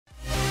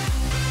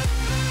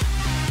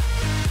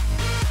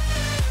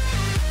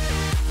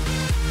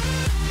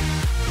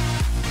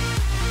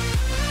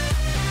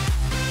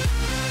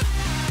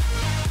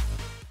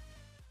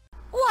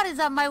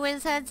up, my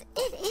Wizheads?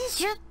 It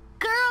is your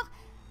girl,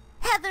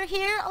 Heather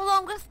here,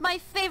 along with my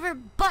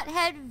favorite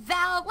butthead,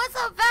 Val. What's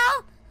up,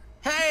 Val?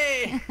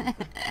 Hey!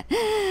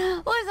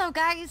 What's up,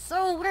 guys?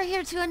 So we're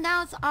here to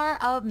announce our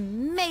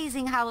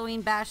amazing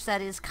Halloween bash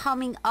that is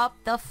coming up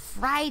the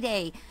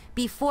Friday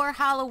before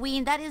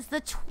Halloween. That is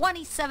the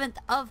 27th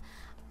of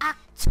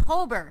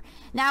October.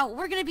 Now,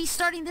 we're going to be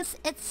starting this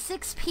at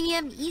 6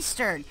 p.m.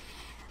 Eastern.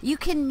 You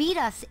can meet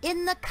us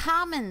in the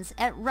Commons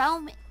at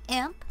Realm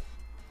Imp.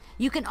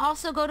 You can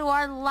also go to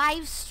our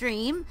live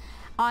stream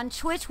on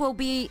Twitch. We'll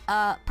be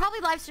probably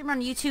live stream on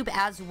YouTube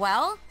as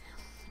well.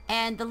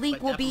 And the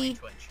link will be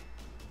Twitch.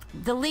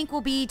 The link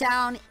will be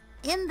down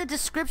in the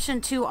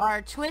description to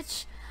our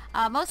Twitch.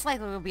 Most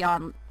likely we'll be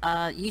on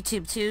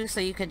YouTube too,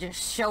 so you can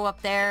just show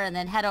up there and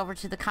then head over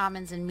to the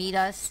Commons and meet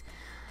us.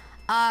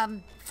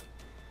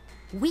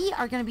 We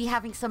are going to be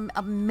having some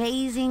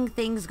amazing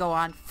things go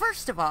on.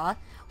 First of all,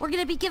 we're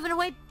going to be giving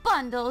away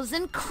bundles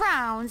and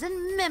crowns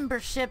and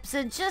memberships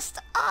and just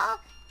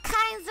all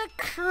kinds of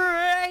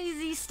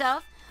crazy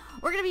stuff.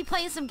 We're going to be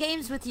playing some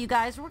games with you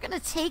guys. We're going to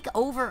take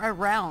over a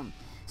realm.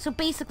 So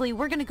basically,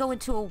 we're going to go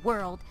into a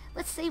world.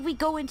 Let's say we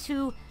go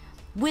into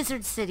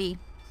Wizard City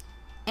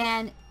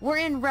and we're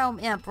in Realm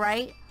Imp,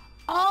 right?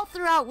 All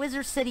throughout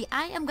Wizard City,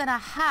 I am going to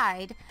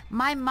hide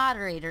my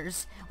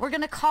moderators. We're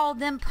going to call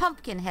them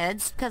pumpkin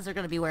heads because they're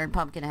going to be wearing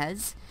pumpkin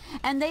heads.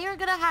 And they are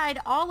going to hide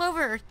all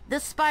over the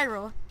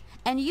spiral.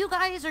 And you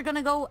guys are going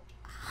to go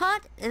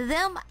hunt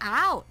them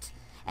out.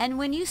 And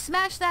when you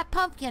smash that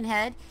pumpkin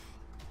head,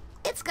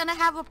 it's going to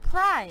have a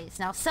prize.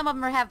 Now, some of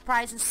them have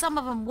prizes, some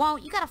of them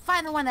won't. You got to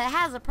find the one that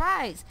has a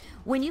prize.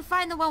 When you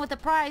find the one with the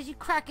prize, you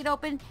crack it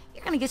open,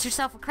 you're going to get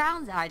yourself a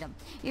crowns item.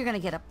 You're going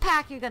to get a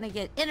pack, you're going to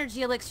get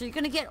energy elixir, you're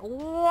going to get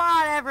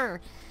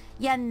whatever.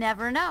 You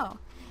never know.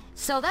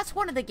 So that's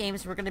one of the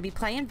games we're going to be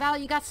playing. Val,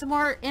 you got some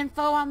more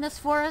info on this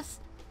for us?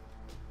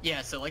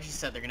 Yeah, so like you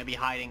said, they're going to be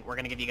hiding. We're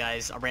going to give you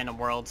guys a random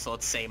world. So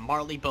let's say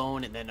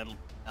Marleybone, and then it'll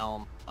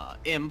Realm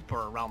Imp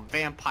or Realm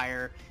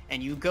Vampire.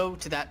 And you go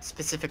to that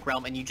specific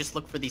realm and you just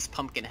look for these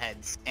pumpkin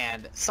heads.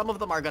 And some of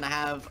them are going to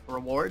have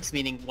rewards,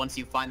 meaning once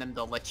you find them,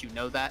 they'll let you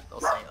know that.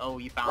 They'll say, oh,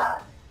 you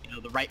found,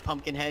 the right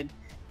pumpkin head.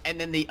 And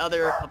then the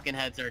other pumpkin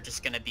heads are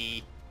just going to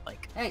be,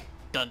 like,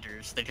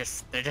 dunders. They're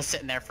just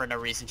sitting there for no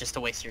reason, just to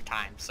waste your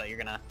time. So you're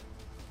going to,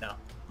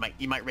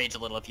 you might rage a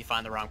little if you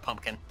find the wrong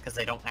pumpkin, because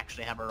they don't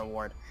actually have a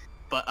reward.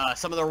 But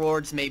some of the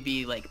rewards may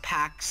be like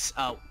packs.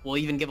 We'll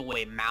even give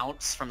away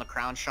mounts from the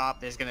crown shop.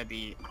 There's gonna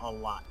be a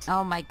lot.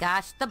 Oh my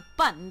gosh, the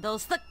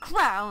bundles, the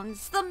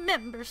crowns, the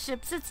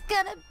memberships. It's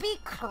gonna be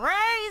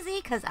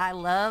crazy because I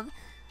love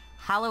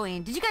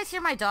Halloween. Did you guys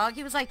hear my dog?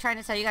 He was like trying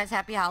to tell you guys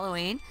happy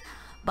Halloween.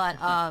 But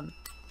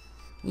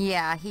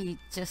yeah, he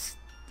just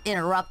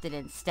interrupted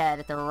instead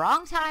at the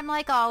wrong time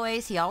like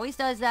always. He always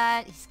does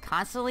that. He's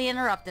constantly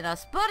interrupting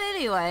us. But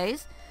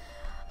anyways...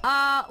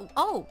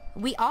 oh,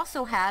 we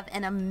also have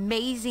an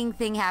amazing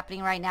thing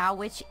happening right now,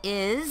 which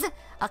is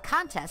a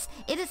contest.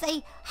 It is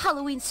a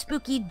Halloween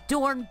spooky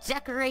dorm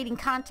decorating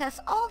contest.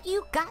 All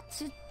you got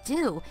to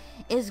do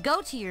is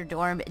go to your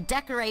dorm,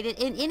 decorate it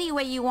in any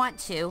way you want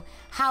to,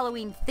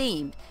 Halloween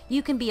themed.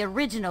 You can be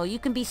original, you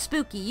can be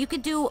spooky, you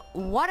can do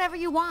whatever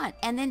you want,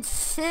 and then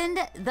send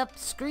the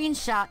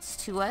screenshots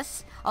to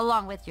us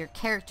along with your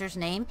character's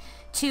name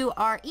to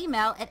our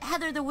email at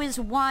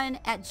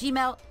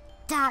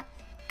HeatherTheWizard1@gmail.com.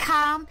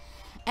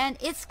 And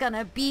it's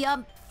gonna be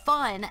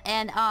fun.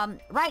 And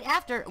right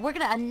after, we're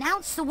gonna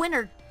announce the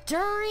winner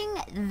during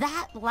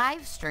that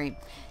live stream,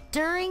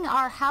 during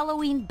our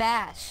Halloween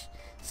bash.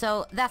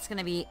 So that's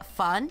gonna be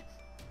fun.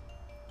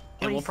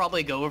 And we'll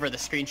probably go over the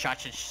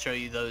screenshots and show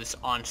you those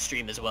on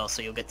stream as well,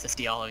 so you'll get to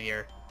see all of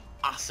your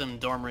awesome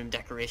dorm room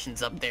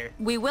decorations up there.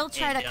 We will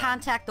try to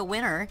contact the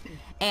winner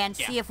and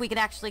see if we could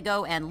actually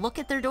go and look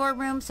at their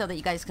dorm room so that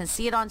you guys can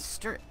see it on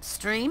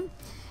stream.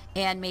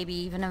 And maybe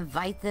even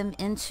invite them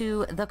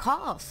into the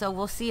call. So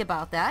we'll see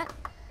about that.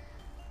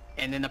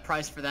 And then the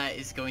prize for that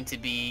is going to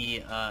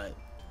be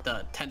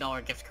the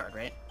 $10 gift card,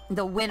 right?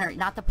 The winner,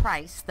 not the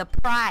price. The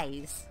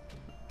prize.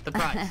 The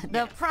prize.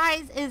 The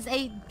prize is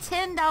a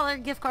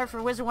 $10 gift card for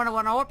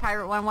Wizard101 or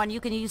Pirate101.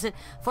 You can use it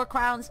for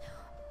crowns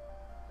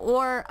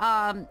or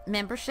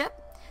membership.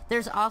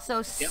 There's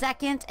also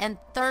second and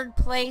third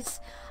place.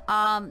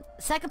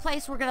 Second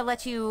place, we're going to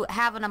let you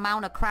have an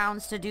amount of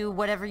crowns to do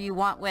whatever you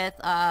want with.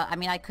 I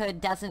mean, I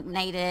could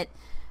designate it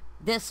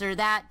this or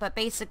that, but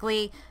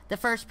basically the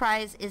first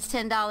prize is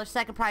 $10.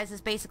 Second prize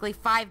is basically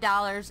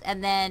 $5.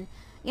 And then,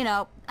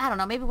 I don't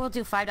know, maybe we'll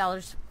do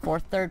 $5 for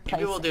third place.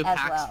 Maybe we'll do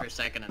packs well for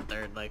second and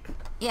third, like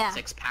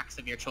 6 packs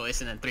of your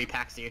choice and then 3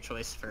 packs of your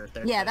choice for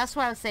third place. That's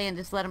what I was saying.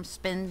 Just let them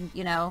spin,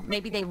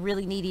 maybe they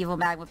really need evil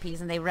magma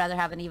peas and they'd rather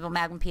have an evil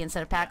magma pea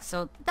instead of packs.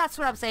 So that's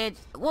what I'm saying.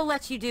 We'll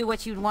let you do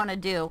what you want to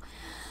do.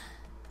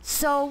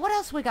 So what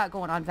else we got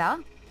going on, Val?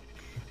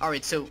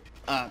 Alright, so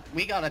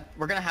we're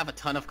gonna have a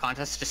ton of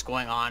contests just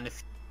going on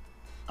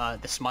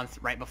this month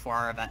right before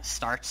our event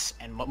starts,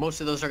 and most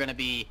of those are gonna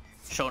be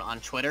shown on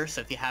Twitter.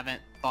 So if you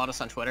haven't followed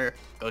us on Twitter,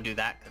 go do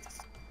that, because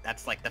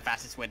that's like the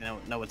fastest way to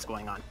know what's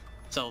going on.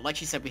 So like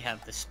she said, we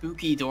have the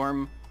spooky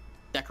dorm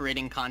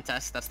decorating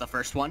contest. That's the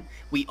first one.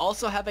 We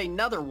also have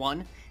another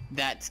one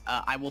that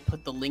I will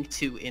put the link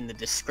to in the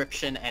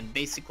description, and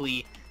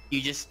basically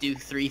you just do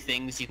 3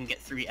 things. You can get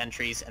 3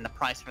 entries, and the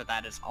price for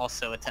that is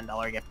also a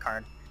 $10 gift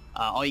card.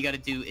 All you got to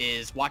do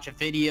is watch a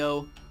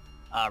video,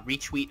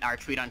 retweet our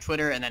tweet on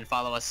Twitter, and then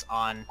follow us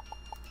on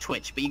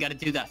Twitch. But you got to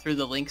do that through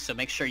the link, so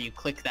make sure you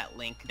click that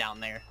link down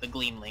there, the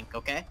Gleam link,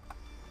 okay?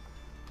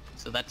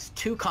 So that's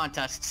 2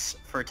 contests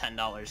for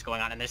 $10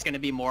 going on, and there's going to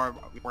be more.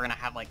 We're going to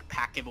have like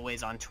pack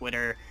giveaways on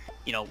Twitter.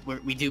 You know,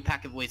 we do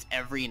pack giveaways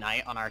every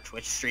night on our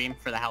Twitch stream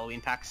for the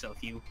Halloween pack, so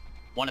if you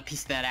want a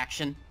piece of that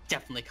action,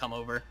 definitely come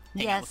over,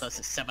 hang out with us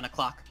at 7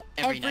 o'clock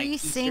every night Every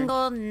Eastern.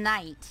 single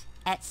night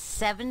at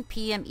 7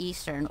 p.m.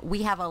 Eastern,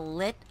 we have a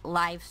lit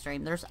live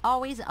stream. There's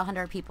always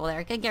 100 people there,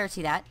 I can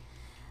guarantee that.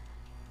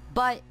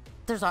 But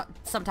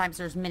sometimes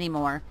there's many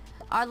more.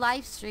 Our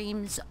live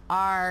streams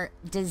are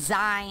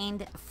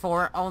designed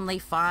for only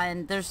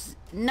fun. There's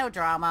no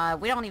drama.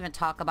 We don't even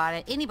talk about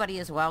it. Anybody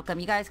is welcome.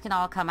 You guys can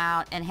all come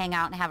out and hang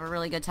out and have a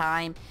really good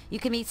time. You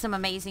can meet some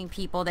amazing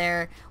people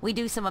there. We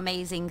do some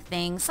amazing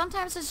things.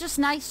 Sometimes it's just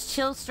nice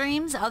chill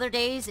streams. Other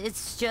days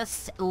it's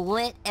just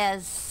lit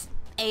as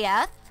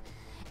AF.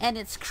 And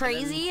it's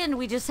crazy, and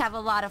we just have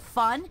a lot of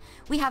fun.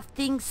 We have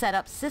things set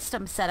up,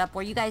 systems set up,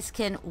 where you guys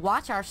can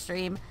watch our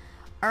stream,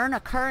 earn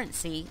a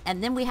currency,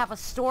 and then we have a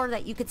store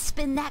that you could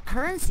spend that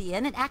currency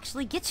in and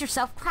actually get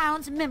yourself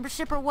crowns,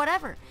 membership, or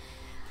whatever.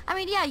 I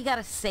mean, yeah, you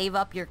gotta save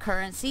up your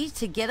currency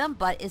to get them,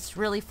 but it's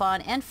really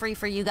fun and free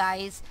for you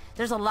guys.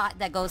 There's a lot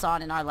that goes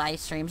on in our live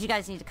streams. You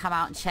guys need to come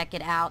out and check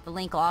it out. The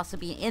link will also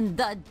be in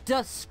the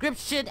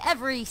description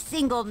every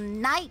single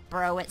night,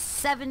 bro, at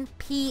 7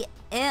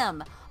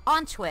 p.m.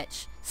 on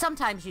Twitch,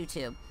 sometimes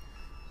YouTube.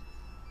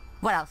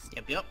 What else?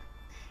 Yep.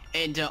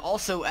 And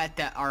also at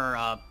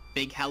our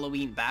big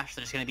Halloween bash,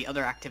 there's going to be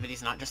other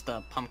activities, not just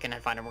the pumpkin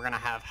head finder. We're going to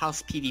have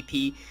house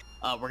PvP.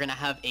 We're going to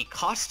have a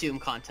costume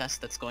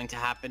contest that's going to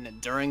happen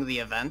during the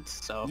event.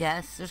 So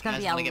yes, there's going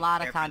to be a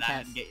lot of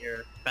contests. And get your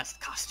best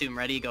costume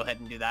ready. Go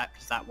ahead and do that,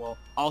 because that will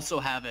also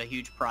have a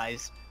huge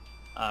prize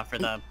for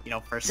the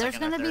first. There's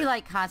going to be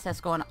like contests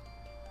going on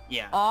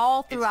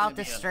all throughout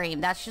the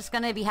stream. That's just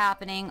going to be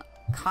happening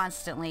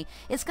constantly.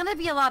 It's going to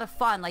be a lot of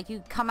fun. Like,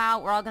 you come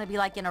out, we're all going to be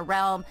like in a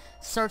realm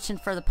searching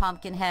for the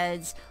pumpkin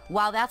heads.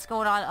 While that's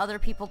going on, other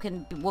people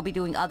will be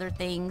doing other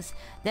things.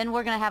 Then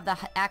we're going to have the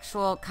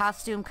actual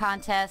costume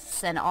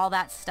contests and all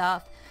that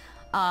stuff.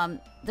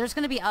 There's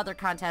going to be other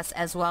contests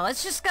as well.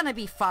 It's just going to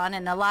be fun,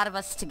 and a lot of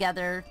us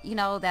together,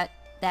 that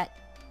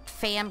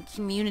fam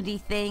community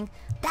thing.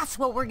 That's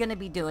what we're going to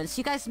be doing. So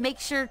you guys make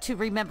sure to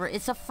remember,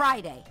 it's a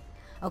Friday.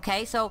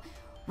 Okay, so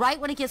right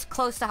when it gets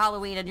close to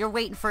Halloween and you're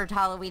waiting for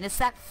Halloween, it's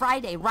that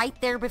Friday right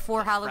there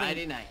before Halloween.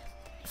 Friday night.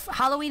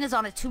 Halloween is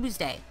on a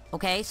Tuesday,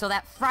 okay? So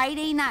that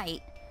Friday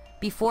night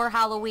before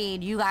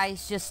Halloween, you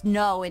guys just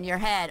know in your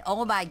head,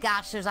 oh my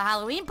gosh, there's a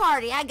Halloween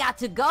party. I got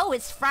to go.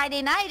 It's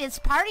Friday night. It's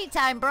party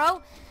time,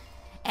 bro.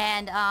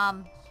 And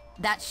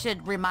that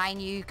should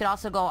remind you. You could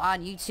also go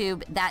on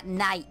YouTube that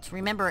night.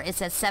 Remember,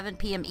 it's at 7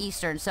 p.m.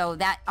 Eastern. So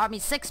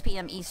 6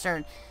 p.m.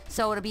 Eastern.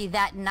 So it'll be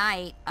that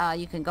night.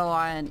 You can go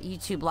on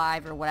YouTube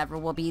Live or whatever.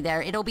 We'll be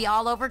there. It'll be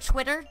all over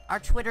Twitter. Our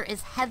Twitter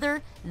is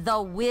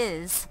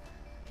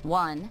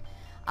HeatherTheWizard1.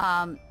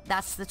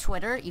 That's the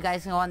Twitter. You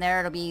guys can go on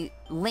there. It'll be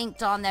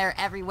linked on there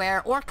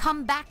everywhere. Or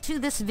come back to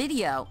this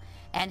video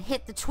and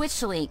hit the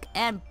Twitch link.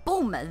 And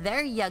boom,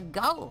 there you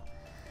go.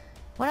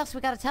 What else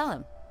we got to tell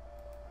him?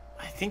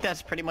 I think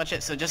that's pretty much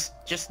it. So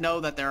just know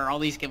that there are all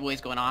these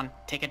giveaways going on.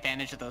 Take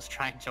advantage of those.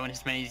 Try and join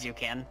as many as you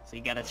can, so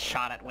you get a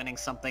shot at winning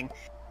something.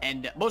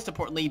 And most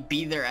importantly,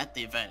 be there at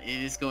the event.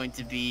 It is going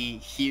to be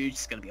huge.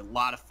 It's going to be a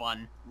lot of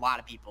fun, a lot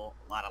of people,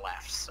 a lot of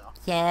laughs. So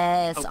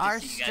yes,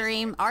 our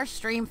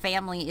stream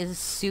family is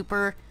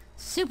super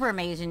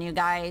amazing, you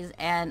guys,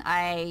 and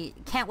I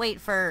can't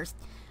wait for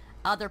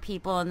other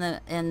people in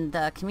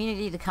the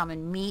community to come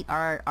and meet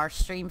our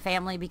stream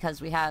family,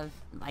 because we have,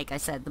 like I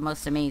said, the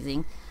most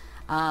amazing.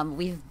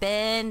 We've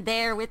been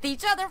there with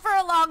each other for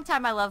a long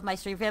time. I love my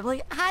stream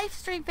family. Hi,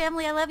 stream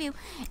family. I love you.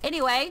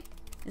 Anyway,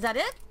 is that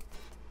it?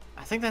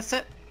 I think that's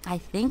it. I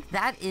think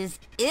that is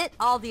it.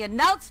 All the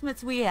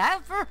announcements we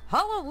have for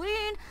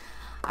Halloween.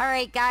 All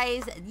right,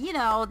 guys.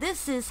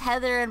 This is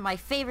Heather and my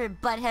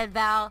favorite butthead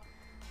Val.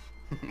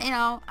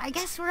 I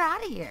guess we're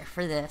out of here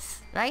for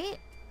this, right?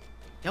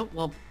 Yep.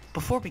 Well,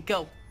 before we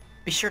go,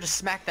 be sure to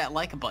smack that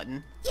like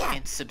button. Yeah.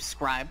 And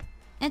subscribe.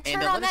 And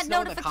turn on that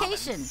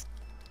notification.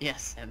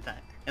 Yes, and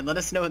let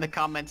us know in the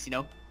comments,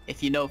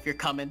 if you're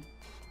coming,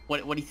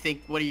 what do you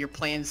think, what are your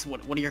plans,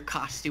 what are your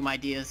costume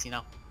ideas,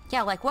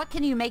 Yeah, like what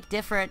can you make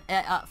different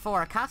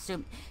for a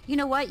costume? You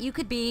know what, you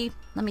could be,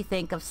 let me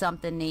think of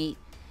something neat.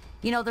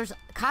 There's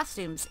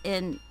costumes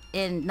in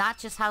not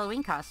just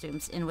Halloween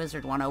costumes in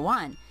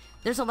Wizard101.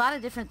 There's a lot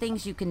of different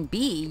things you can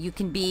be. You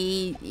can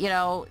be,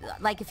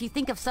 like if you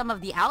think of some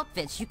of the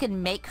outfits, you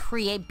can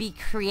be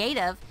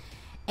creative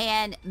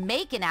and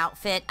make an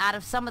outfit out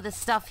of some of the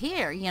stuff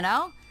here,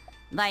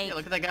 Like, yeah,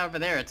 look at that guy over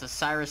there. It's a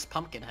Cyrus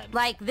Pumpkinhead.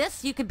 like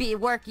this, you could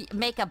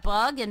make a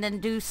bug and then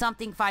do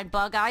something, find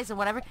bug eyes or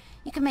whatever.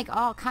 You can make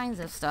all kinds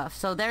of stuff.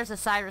 So there's a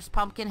Cyrus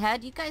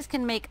Pumpkinhead. You guys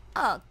can make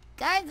all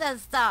kinds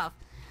of stuff.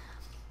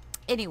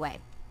 Anyway.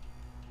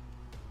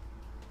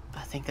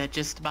 I think that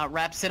just about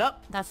wraps it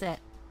up. That's it.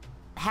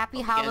 Happy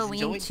Hope you guys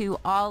Halloween enjoyed. to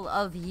all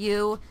of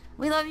you.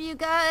 We love you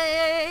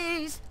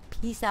guys.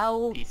 Peace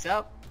out. Peace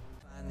out.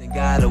 Finally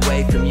got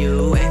away from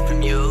you,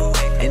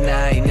 and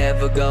I ain't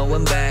never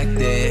going back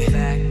there.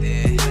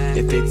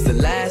 If it's the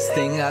last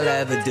thing I'll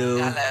ever do,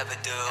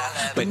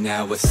 but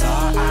now it's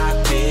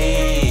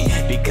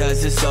R.I.P.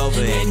 because it's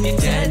over and you're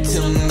dead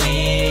to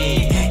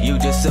me. You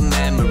just a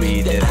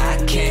memory that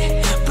I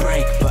can't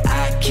break, but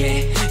I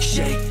can't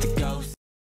shake.